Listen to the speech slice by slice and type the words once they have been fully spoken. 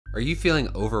Are you feeling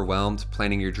overwhelmed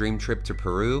planning your dream trip to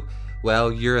Peru?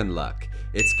 Well, you're in luck.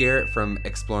 It's Garrett from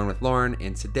Exploring with Lauren,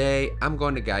 and today I'm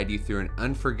going to guide you through an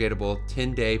unforgettable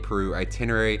 10-day Peru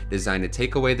itinerary designed to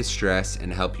take away the stress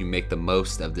and help you make the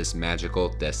most of this magical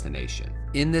destination.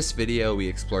 In this video, we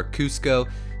explore Cusco,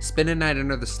 spend a night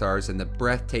under the stars in the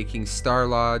breathtaking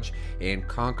Starlodge, and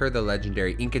conquer the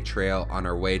legendary Inca Trail on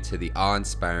our way to the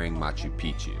awe-inspiring Machu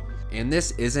Picchu. And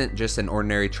this isn't just an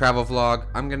ordinary travel vlog.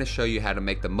 I'm going to show you how to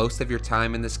make the most of your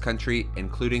time in this country,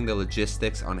 including the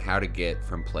logistics on how to get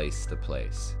from place to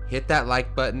place. Hit that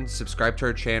like button, subscribe to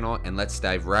our channel, and let's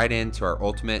dive right into our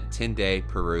ultimate 10-day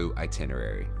Peru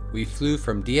itinerary. We flew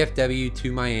from DFW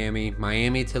to Miami,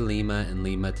 Miami to Lima, and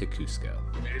Lima to Cusco.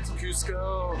 Made it to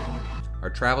Cusco. Our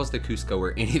travels to Cusco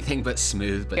were anything but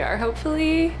smooth, but we are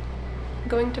hopefully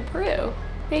going to Peru.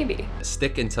 Maybe.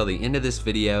 Stick until the end of this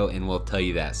video and we'll tell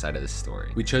you that side of the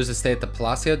story. We chose to stay at the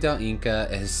Palacio del Inca,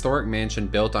 a historic mansion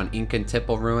built on Incan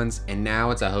temple ruins, and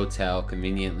now it's a hotel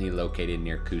conveniently located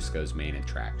near Cusco's main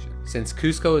attraction. Since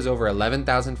Cusco is over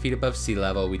 11,000 feet above sea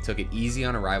level, we took it easy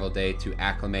on arrival day to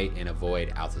acclimate and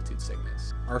avoid altitude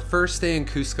sickness. Our first day in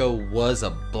Cusco was a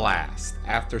blast.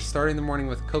 After starting the morning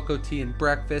with cocoa tea and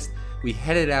breakfast, we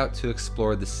headed out to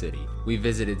explore the city. We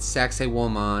visited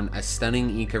Sacsayhuaman, a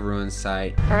stunning Inca ruin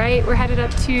site. All right, we're headed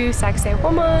up to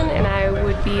Sacsayhuaman, and I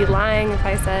would be lying if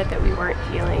I said that we weren't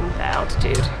feeling the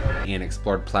altitude. And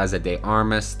explored Plaza de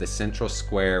Armas, the central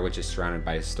square, which is surrounded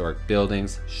by historic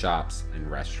buildings, shops, and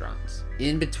restaurants.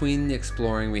 In between the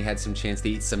exploring, we had some chance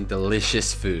to eat some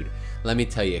delicious food. Let me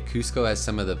tell you, Cusco has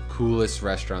some of the coolest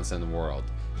restaurants in the world.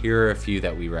 Here are a few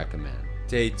that we recommend.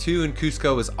 Day 2 in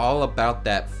Cusco was all about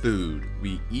that food.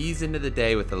 We ease into the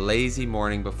day with a lazy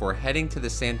morning before heading to the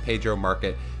San Pedro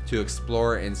market to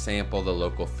explore and sample the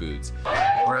local foods.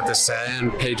 We're at the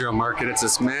San Pedro market. It's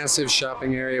this massive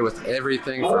shopping area with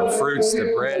everything from fruits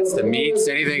to breads to meats,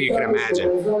 anything you can imagine.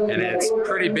 And it's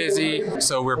pretty busy.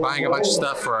 So we're buying a bunch of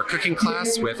stuff for our cooking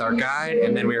class with our guide,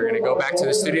 and then we were gonna go back to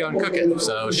the studio and cook it.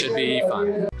 So it should be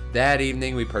fun. That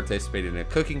evening, we participated in a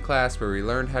cooking class where we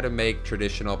learned how to make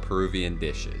traditional Peruvian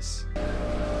dishes.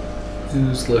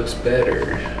 Whose looks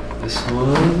better? This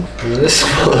one or this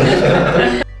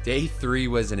one? Day 3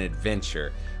 was an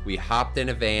adventure. We hopped in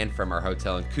a van from our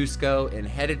hotel in Cusco and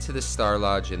headed to the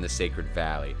Starlodge in the Sacred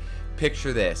Valley.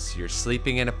 Picture this, you're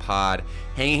sleeping in a pod,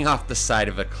 hanging off the side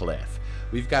of a cliff.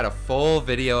 We've got a full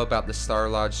video about the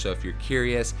Starlodge, so if you're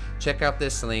curious, check out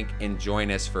this link and join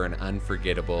us for an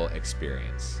unforgettable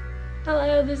experience.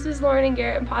 Hello, this is Lauren and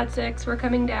Garrett in Pod 6. We're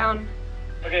coming down.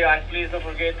 Okay guys, please don't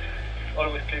forget,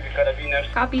 always keep your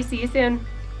carabiners. Copy, see you soon.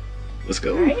 Let's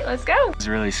go. All right, let's go. It was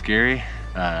really scary.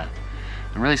 I'm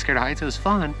really scared of heights. It was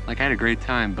fun. Like, I had a great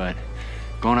time, but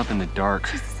going up in the dark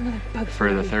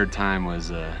for the third time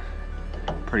was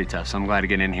pretty tough. So I'm glad to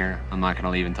get in here. I'm not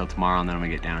gonna leave until tomorrow, and then I'm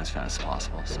gonna get down as fast as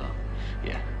possible, so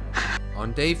yeah.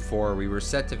 On day 4, we were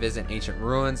set to visit ancient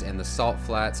ruins and the salt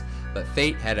flats, but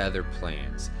fate had other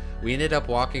plans. We ended up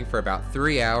walking for about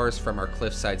 3 hours from our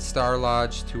cliffside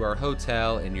Starlodge to our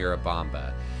hotel in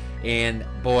Urubamba. And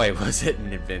boy, was it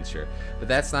an adventure. But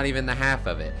that's not even the half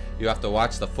of it. You have to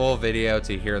watch the full video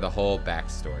to hear the whole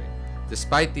backstory.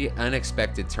 Despite the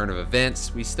unexpected turn of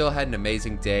events, we still had an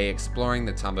amazing day exploring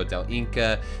the Tambo del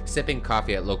Inca, sipping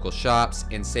coffee at local shops,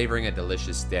 and savoring a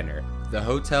delicious dinner. The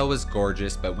hotel was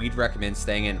gorgeous, but we'd recommend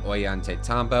staying in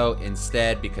Ollantaytambo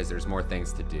instead because there's more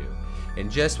things to do. And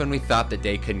just when we thought the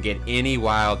day couldn't get any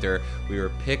wilder, we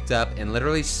were picked up and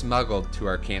literally smuggled to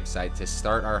our campsite to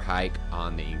start our hike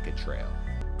on the Inca Trail.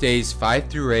 Days 5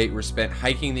 through 8 were spent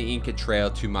hiking the Inca Trail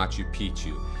to Machu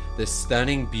Picchu. The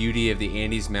stunning beauty of the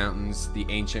Andes Mountains, the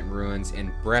ancient ruins,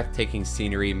 and breathtaking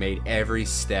scenery made every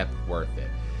step worth it.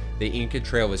 The Inca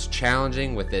Trail was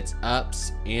challenging with its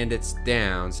ups and its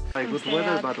downs. Good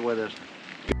weather, bad weather.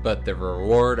 But the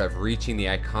reward of reaching the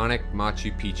iconic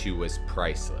Machu Picchu was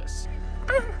priceless.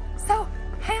 I'm so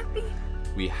happy.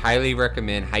 We highly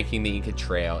recommend hiking the Inca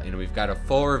Trail, and we've got a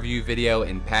full review video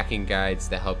and packing guides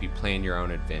to help you plan your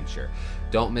own adventure.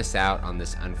 Don't miss out on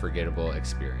this unforgettable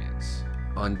experience.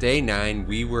 On day 9,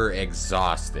 we were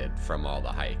exhausted from all the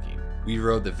hiking. We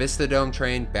rode the Vista Dome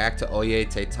train back to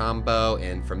Ollantaytambo,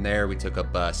 and from there we took a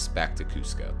bus back to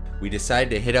Cusco. We decided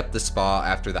to hit up the spa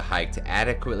after the hike to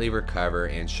adequately recover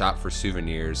and shop for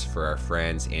souvenirs for our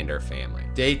friends and our family.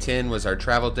 Day 10 was our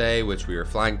travel day, which we were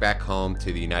flying back home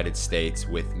to the United States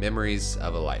with memories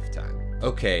of a lifetime.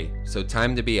 Okay, so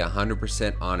time to be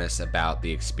 100% honest about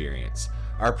the experience.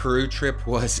 Our Peru trip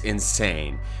was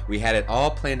insane. We had it all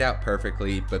planned out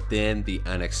perfectly, but then the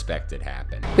unexpected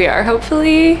happened. We are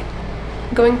hopefully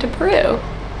going to Peru.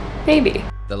 Maybe.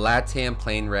 The LATAM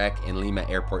plane wreck and Lima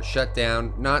airport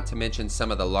shutdown, not to mention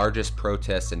some of the largest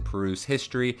protests in Peru's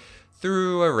history,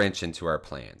 threw a wrench into our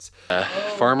plans.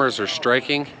 Farmers are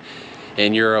striking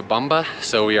in Urubamba,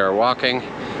 so we are walking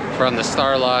from the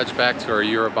Starlodge back to our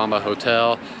Urubamba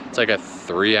hotel. It's like a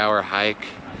 3-hour hike.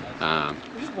 We're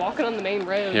just walking on the main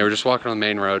road. Yeah, we're just walking on the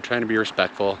main road, trying to be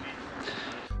respectful.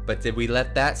 But did we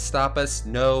let that stop us?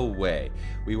 No way.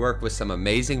 We worked with some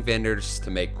amazing vendors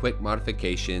to make quick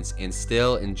modifications and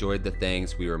still enjoyed the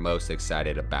things we were most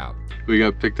excited about. We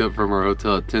got picked up from our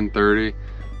hotel at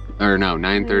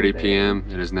 9:30 p.m.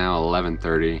 It is now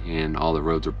 11:30 and all the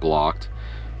roads are blocked.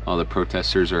 All the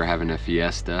protesters are having a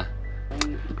fiesta.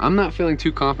 I'm not feeling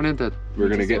too confident that we're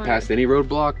gonna get past any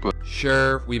roadblock, but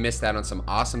sure, we missed out on some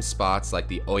awesome spots like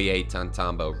the Oye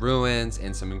Tantambo ruins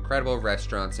and some incredible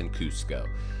restaurants in Cusco.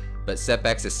 But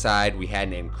setbacks aside, we had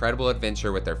an incredible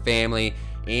adventure with our family,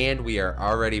 and we are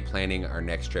already planning our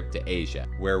next trip to Asia,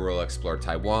 where we'll explore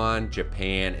Taiwan,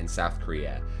 Japan, and South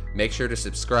Korea. Make sure to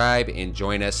subscribe and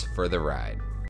join us for the ride.